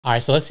All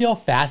right, so let's see how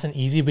fast and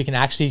easy we can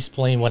actually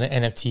explain what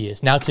an NFT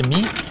is. Now, to me,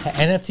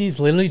 an NFT is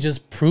literally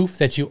just proof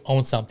that you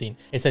own something.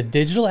 It's a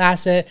digital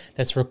asset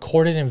that's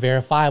recorded and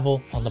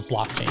verifiable on the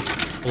blockchain.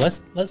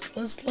 So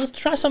let's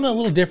try something a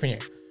little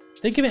different here.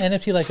 Think of an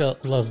NFT like a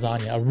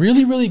lasagna, a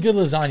really, really good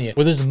lasagna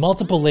where there's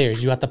multiple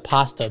layers. You got the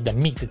pasta, the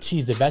meat, the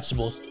cheese, the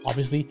vegetables,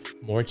 obviously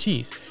more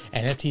cheese.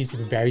 NFT is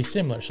very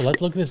similar. So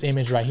let's look at this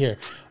image right here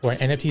where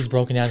an NFT is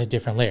broken down into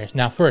different layers.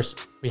 Now,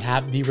 first, we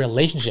have the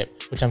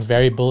relationship, which I'm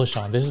very bullish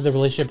on. This is the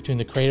relationship between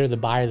the creator, the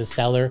buyer, the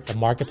seller, the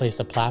marketplace,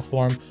 the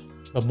platform.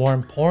 But more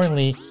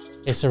importantly,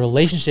 it's a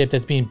relationship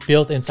that's being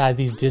built inside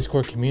these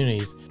Discord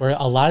communities where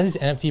a lot of these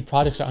NFT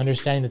projects are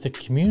understanding that the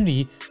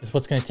community is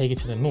what's going to take it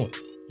to the moon.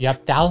 You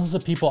have thousands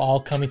of people all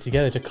coming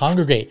together to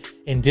congregate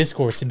in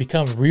Discord, to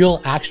become real,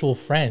 actual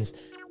friends,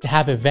 to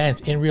have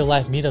events, in real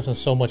life meetups, and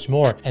so much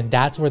more. And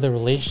that's where the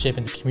relationship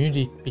and the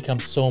community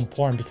becomes so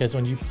important, because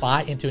when you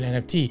buy into an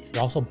NFT,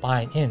 you're also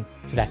buying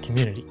into that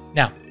community.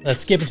 Now,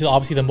 let's skip into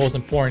obviously the most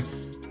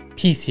important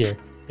piece here.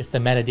 It's the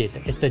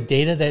metadata. It's the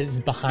data that is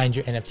behind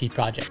your NFT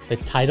project. The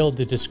title,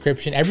 the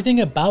description,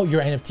 everything about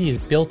your NFT is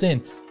built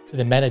in to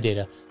the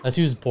metadata. Let's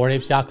use Bored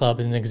Apes Yacht Club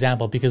as an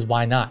example, because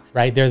why not,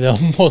 right? They're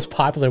the most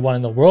popular one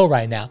in the world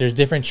right now. There's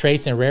different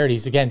traits and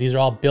rarities. Again, these are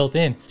all built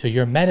in to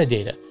your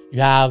metadata.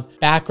 You have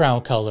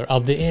background color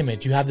of the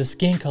image. You have the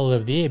skin color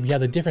of the ape. You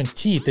have the different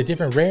teeth, the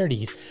different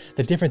rarities,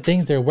 the different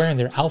things they're wearing,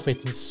 their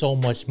outfits, and so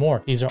much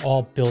more. These are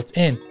all built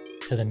in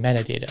to the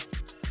metadata.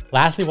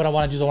 Lastly, what I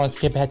want to do is I want to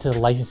skip ahead to the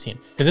licensing,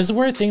 because this is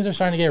where things are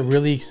starting to get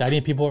really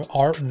exciting. People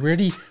are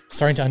really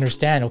starting to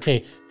understand,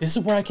 okay, this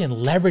is where I can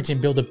leverage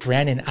and build a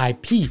brand and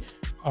IP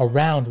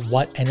around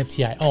what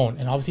NFT I own.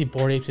 And obviously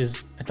Bored Apes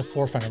is at the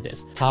forefront of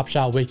this. Top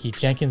Shot Wiki,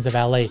 Jenkins of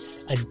LA,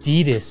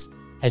 Adidas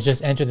has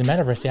just entered the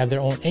metaverse. They have their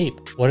own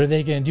ape. What are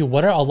they going to do?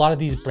 What are a lot of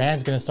these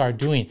brands going to start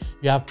doing?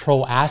 You have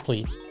pro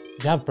athletes.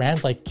 You have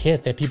brands like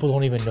Kith that people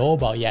don't even know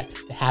about yet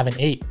that have an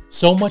ape.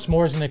 So much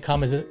more is going to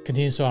come as it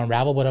continues to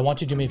unravel, but I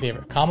want you to do me a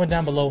favor. Comment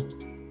down below.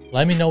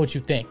 Let me know what you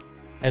think.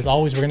 As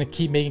always, we're going to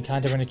keep making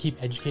content. We're going to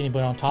keep educating,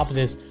 but on top of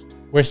this,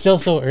 we're still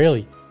so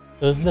early.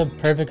 So this is the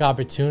perfect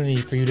opportunity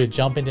for you to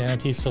jump into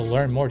NFTs, to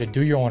learn more, to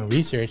do your own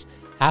research,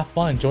 have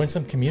fun, join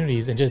some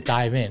communities, and just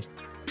dive in.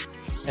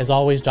 As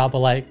always, drop a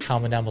like,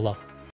 comment down below.